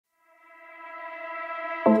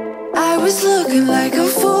was looking like a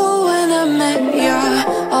fool when I met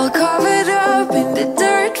ya, all covered up in the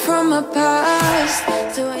dirt from my past.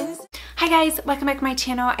 Hi guys, welcome back to my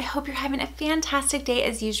channel. I hope you're having a fantastic day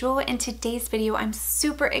as usual. In today's video, I'm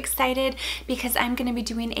super excited because I'm going to be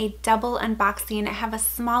doing a double unboxing. I have a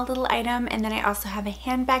small little item and then I also have a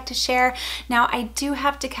handbag to share. Now, I do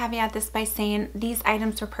have to caveat this by saying these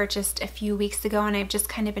items were purchased a few weeks ago and I've just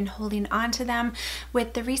kind of been holding on to them.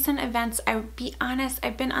 With the recent events, I'll be honest,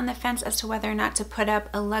 I've been on the fence as to whether or not to put up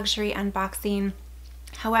a luxury unboxing.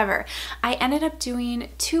 However, I ended up doing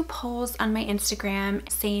 2 polls on my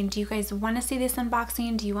Instagram saying, do you guys want to see this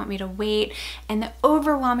unboxing? Do you want me to wait? And the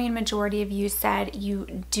overwhelming majority of you said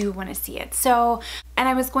you do want to see it. So, and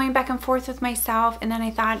I was going back and forth with myself, and then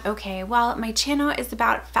I thought, okay, well, my channel is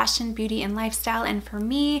about fashion, beauty, and lifestyle, and for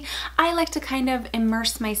me, I like to kind of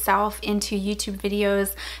immerse myself into YouTube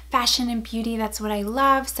videos, fashion and beauty, that's what I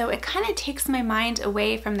love, so it kind of takes my mind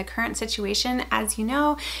away from the current situation. As you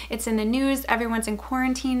know, it's in the news, everyone's in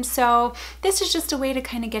quarantine, so this is just a way to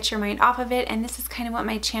kind of get your mind off of it, and this is kind of what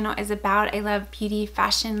my channel is about. I love beauty,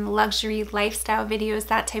 fashion, luxury, lifestyle videos,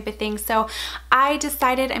 that type of thing, so I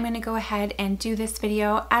decided I'm going to go ahead and do this video.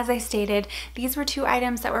 As I stated, these were 2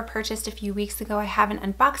 items that were purchased a few weeks ago. I haven't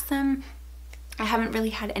unboxed them. I haven't really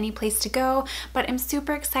had any place to go, but I'm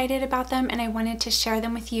super excited about them and I wanted to share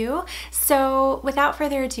them with you. So without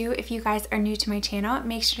further ado, if you guys are new to my channel,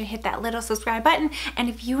 make sure to hit that little subscribe button. And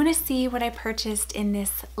if you want to see what I purchased in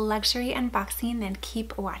this luxury unboxing, then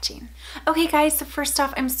keep watching. Okay guys, so first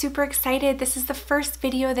off, I'm super excited. This is the first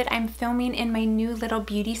video that I'm filming in my new little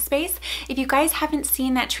beauty space. If you guys haven't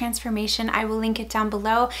seen that transformation, I will link it down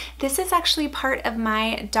below. This is actually part of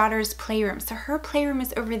my daughter's playroom. So her playroom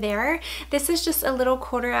is over there. This is just a little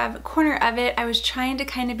corner of it. I was trying to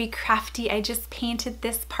kind of be crafty. I just painted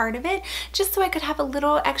this part of it just so I could have a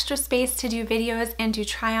little extra space to do videos and do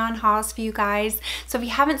try on hauls for you guys. So if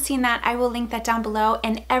you haven't seen that, I will link that down below,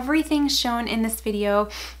 and everything shown in this video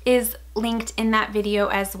is linked in that video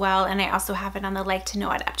as well, and I also have it on the like to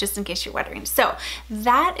know it app just in case you're wondering. So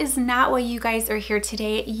that is not why you guys are here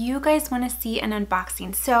today. You guys want to see an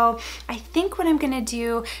unboxing. So I think what I'm gonna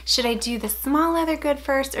do, should I do the small leather good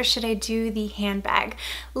first or should I do the handbag?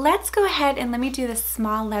 Let's go ahead and let me do the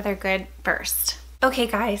small leather good first. Okay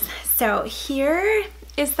guys, so here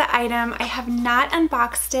is the item. I have not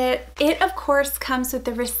unboxed it. It of course comes with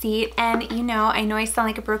the receipt, and I know I sound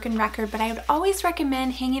like a broken record, but I would always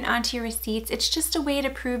recommend hanging onto your receipts. It's just a way to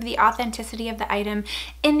prove the authenticity of the item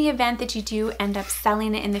in the event that you do end up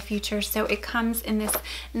selling it in the future. So it comes in this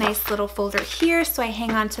nice little folder here, so I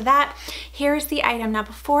hang on to that. Here's the item. Now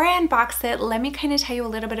before I unbox it, let me kind of tell you a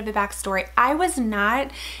little bit of a backstory. I was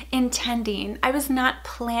not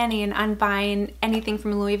planning on buying anything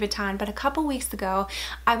from Louis Vuitton, but a couple weeks ago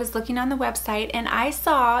I was looking on the website and I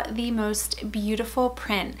saw the most beautiful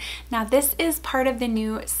print. Now this is part of the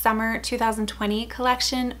new summer 2020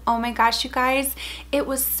 collection. Oh my gosh, you guys, it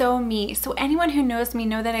was so me. So anyone who knows me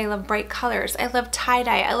know that I love bright colors. I love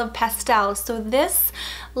tie-dye, I love pastels. So this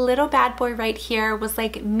little bad boy right here was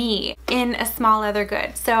like me in a small leather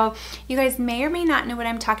good. So you guys may or may not know what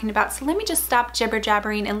I'm talking about. So let me just stop jibber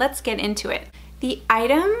jabbering and let's get into it. The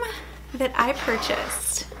item that I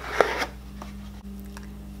purchased,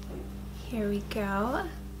 here we go,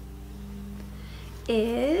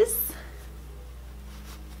 is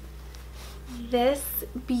this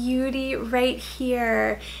beauty right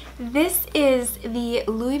here. This is the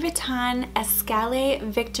Louis Vuitton Escale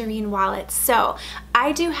Victorine wallet. So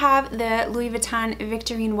I do have the Louis Vuitton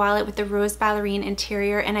Victorine wallet with the rose ballerine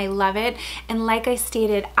interior and I love it. And like I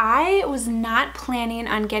stated, I was not planning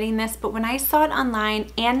on getting this, but when I saw it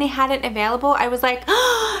online and they had it available, I was like,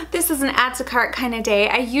 oh, this is an add to cart kind of day.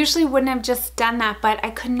 I usually wouldn't have just done that, but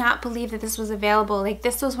I could not believe that this was available. Like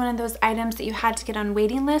this was one of those items that you had to get on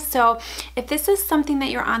waiting list. So if this is something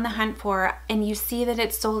that you're on the hunt for and you see that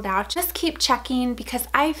it's sold out, just keep checking, because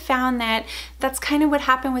I found that that's kind of what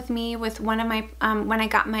happened with me with one of my when I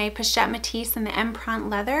got my Pochette Matisse and the Empreinte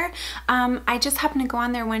leather. I just happened to go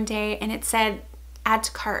on there one day and it said add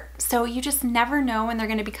to cart. So you just never know when they're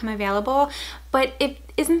going to become available. But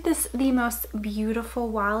isn't this the most beautiful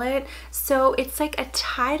wallet? So it's like a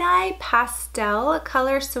tie-dye pastel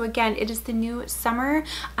color. So again, it is the new summer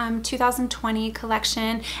 2020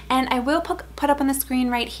 collection. And I will put up on the screen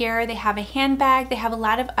right here, they have a handbag, they have a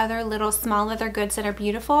lot of other little small leather goods that are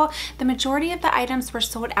beautiful. The majority of the items were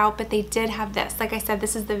sold out, but they did have this. Like I said,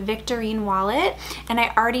 this is the Victorine wallet. And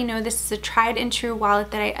I already know this is a tried and true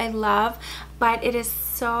wallet that I love, but it is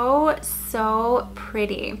so so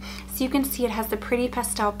pretty. So you can see it has the pretty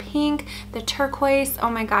pastel pink, the turquoise. Oh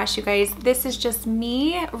my gosh, you guys, this is just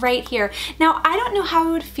me right here. Now, I don't know how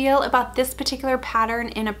I would feel about this particular pattern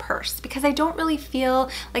in a purse because I don't really feel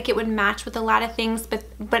like it would match with a lot of things,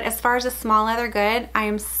 but as far as a small leather good, I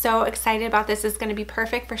am so excited about this. It's gonna be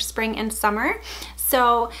perfect for spring and summer.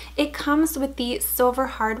 So it comes with the silver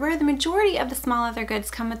hardware. The majority of the small leather goods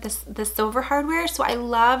come with the silver hardware, so I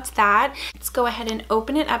loved that. Let's go ahead and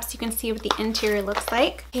open it up so you can see what the interior looks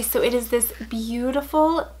like. Okay, so it is this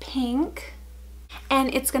beautiful pink,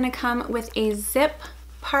 and it's gonna come with a zip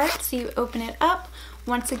part. So you open it up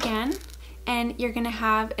once again, and you're gonna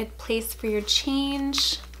have a place for your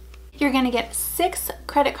change. You're gonna get 6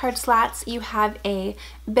 credit card slots. You have a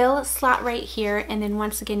bill slot right here, and then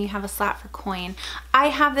once again you have a slot for coin. I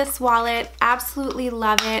have this wallet, absolutely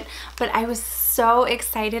love it, but I was so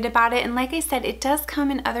excited about it. And like I said, it does come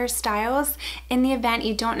in other styles. In the event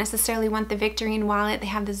you don't necessarily want the Victorine wallet, they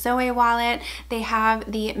have the Zoe wallet, they have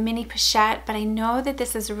the mini pochette, but I know that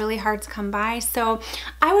this is really hard to come by, so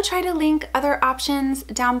I will try to link other options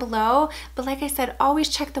down below. But like I said, always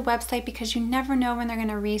check the website because you never know when they're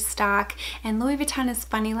gonna restock, and Louis Vuitton is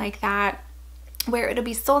funny like that, where it'll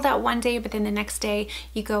be sold out one day, but then the next day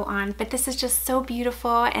you go on. But this is just so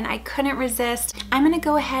beautiful, and I couldn't resist. I'm gonna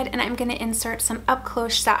go ahead and I'm gonna insert some up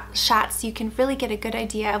close shots so you can really get a good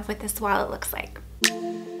idea of what this wallet looks like.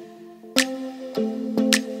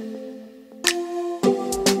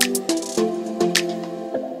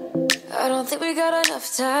 I don't think we got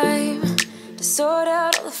enough time to sort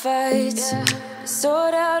out all the fights, to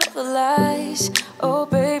sort out all the lies. Oh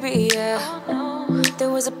baby, yeah. There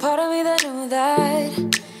was a part of me that knew that,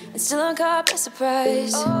 and still I'm caught by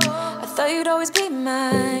surprise. I thought you'd always be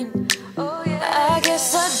mine. I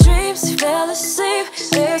guess our dreams fell asleep.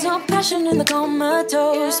 There's no passion in the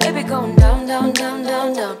comatose. Baby going down, down, down,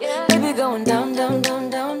 down, down. Baby going down, down, down,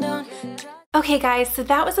 down, down. Okay guys, so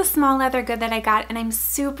that was a small leather good that I got, and I'm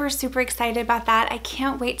super excited about that. I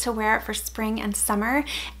can't wait to wear it for spring and summer.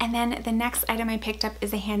 And then the next item I picked up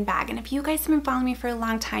is a handbag. And if you guys have been following me for a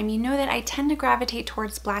long time, you know that I tend to gravitate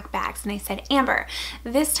towards black bags. And I said, Amber,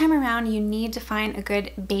 this time around you need to find a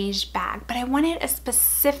good beige bag. But I wanted a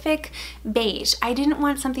specific beige. I didn't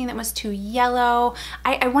want something that was too yellow.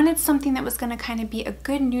 I wanted something that was gonna kind of be a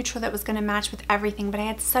good neutral that was gonna match with everything, but I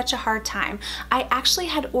had such a hard time. I actually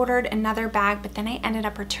had ordered another bag, but then I ended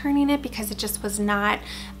up returning it because it just was not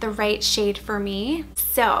the right shade for me.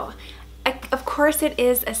 So of course it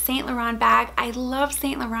is a Saint Laurent bag. I love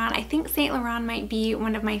Saint Laurent. I think Saint Laurent might be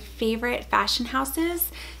one of my favorite fashion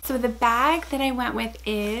houses. So the bag that I went with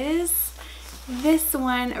is this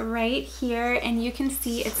one right here, and you can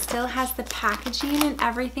see it still has the packaging and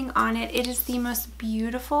everything on it. It is the most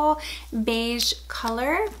beautiful beige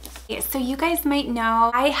color. So you guys might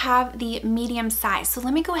know I have the medium size, so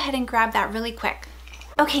let me go ahead and grab that really quick.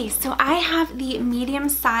 Okay, so I have the medium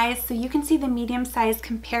size, so you can see the medium size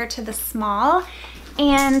compared to the small.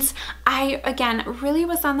 And I, again, really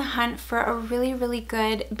was on the hunt for a really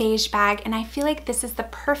good beige bag, and I feel like this is the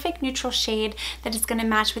perfect neutral shade that is going to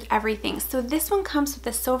match with everything. So this one comes with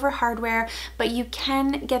the silver hardware, but you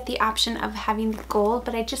can get the option of having the gold,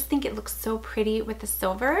 but I just think it looks so pretty with the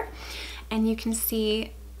silver. And you can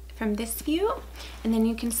see from this view, and then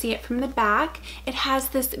you can see it from the back. It has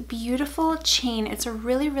this beautiful chain. It's a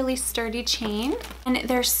really sturdy chain, and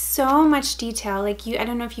there's so much detail. Like I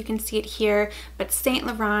don't know if you can see it here, but Saint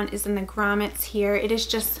Laurent is in the grommets here. It is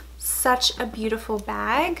just such a beautiful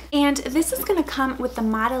bag. And this is gonna come with the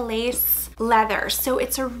Mata Lace leather. So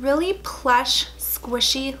it's a really plush,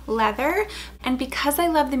 squishy leather, and because I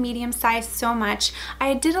love the medium size so much, I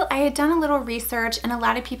had done a little research, and a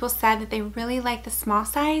lot of people said that they really like the small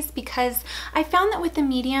size because I found that with the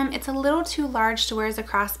medium it's a little too large to wear as a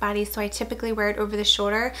crossbody, so I typically wear it over the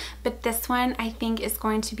shoulder. But this one I think is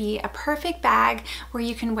going to be a perfect bag where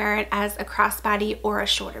you can wear it as a crossbody or a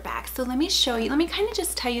shoulder bag. So let me show you, let me kind of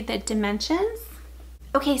just tell you the dimensions.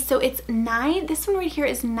 Okay, so it's this one right here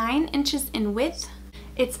is 9 inches in width.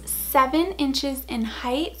 It's 7 inches in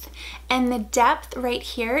height, and the depth right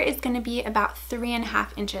here is going to be about 3.5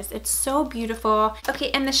 inches. It's so beautiful.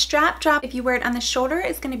 Okay, and the strap drop, if you wear it on the shoulder,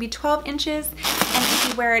 is going to be 12 inches, and if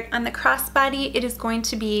you wear it on the crossbody, it is going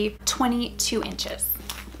to be 22 inches.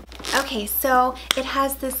 Okay, so it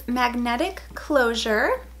has this magnetic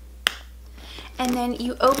closure, and then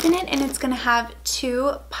you open it and it's going to have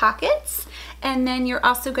 2 pockets. And then you're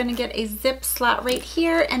also going to get a zip slot right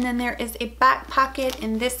here, and then there is a back pocket,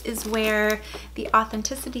 and this is where the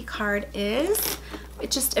authenticity card is.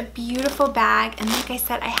 It's just a beautiful bag, and like I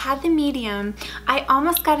said, I had the medium. I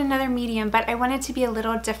almost got another medium, but I wanted to be a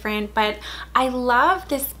little different. But I love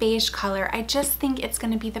this beige color. I just think it's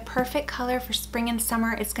going to be the perfect color for spring and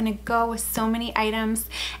summer. It's going to go with so many items.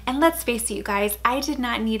 And let's face it, you guys, I did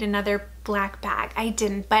not need another black bag. I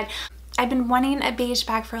didn't, but I've been wanting a beige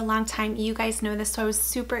bag for a long time. You guys know this, so I was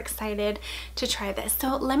super excited to try this.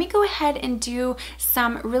 So let me go ahead and do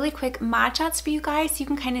some really quick mod shots for you guys so you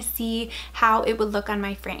can kind of see how it would look on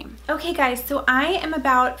my frame. Okay guys, so I am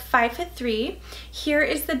about 5'3". Here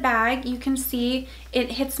is the bag. You can see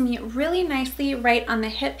it hits me really nicely right on the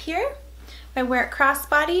hip here. If I wear it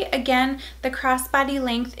crossbody, again, the crossbody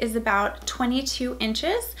length is about 22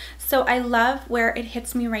 inches. So I love where it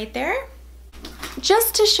hits me right there.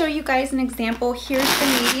 Just to show you guys an example, here's the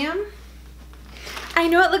medium. I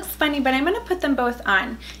know it looks funny, but I'm going to put them both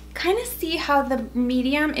on. Kind of see how the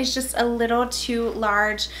medium is just a little too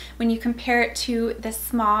large when you compare it to the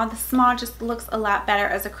small. The small just looks a lot better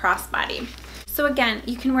as a crossbody. So again,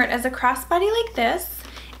 you can wear it as a crossbody like this.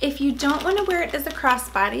 If you don't want to wear it as a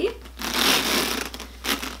crossbody,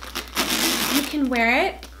 you can wear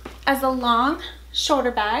it as a long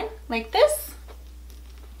shoulder bag like this.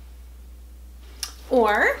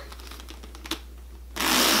 Or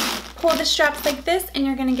pull the straps like this and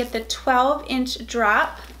you're gonna get the 12-inch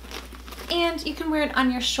drop, and you can wear it on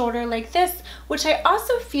your shoulder like this, which I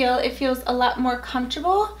also feel it feels a lot more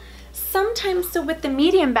comfortable. Sometimes, so with the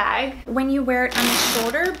medium bag, when you wear it on the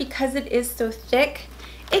shoulder, because it is so thick,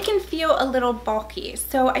 it can feel a little bulky.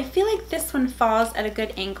 So I feel like this one falls at a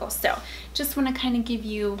good angle. So just wanna kind of give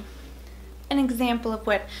you an example of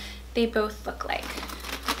what they both look like.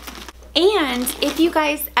 And if you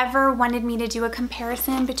guys ever wanted me to do a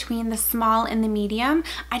comparison between the small and the medium,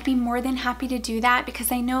 I'd be more than happy to do that,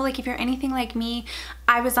 because I know, like, if you're anything like me,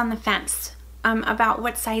 I was on the fence about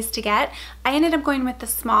what size to get. I ended up going with the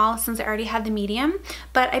small since I already had the medium,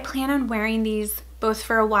 but I plan on wearing these both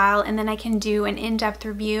for a while, and then I can do an in-depth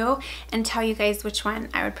review and tell you guys which one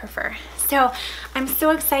I would prefer. So I'm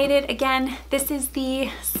so excited. Again, this is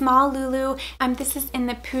the Small Loulou. This is in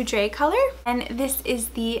the Poudre color, and this is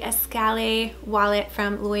the Escale wallet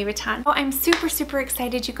from Louis Vuitton. So I'm super, super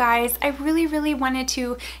excited, you guys. I really, really wanted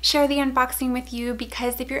to share the unboxing with you,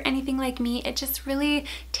 because if you're anything like me, it just really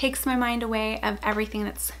takes my mind away of everything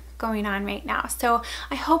that's going on right now. So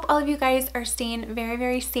I hope all of you guys are staying very,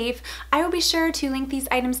 very safe. I will be sure to link these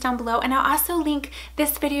items down below, and I'll also link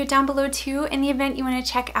this video down below too in the event you want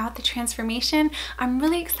to check out the transformation. I'm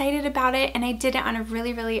really excited about it, and I did it on a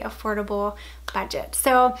really, really affordable budget.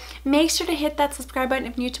 So make sure to hit that subscribe button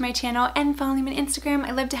if you're new to my channel, and follow me on Instagram.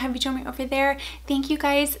 I'd love to have you join me over there. Thank you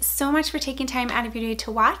guys so much for taking time out of your day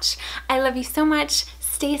to watch. I love you so much.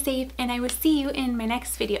 Stay safe, and I will see you in my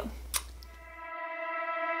next video.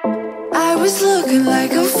 I was looking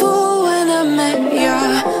like a fool when I met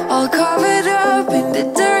ya, all covered up in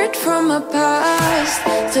the dirt from my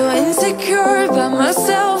past. So insecure about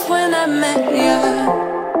myself when I met ya.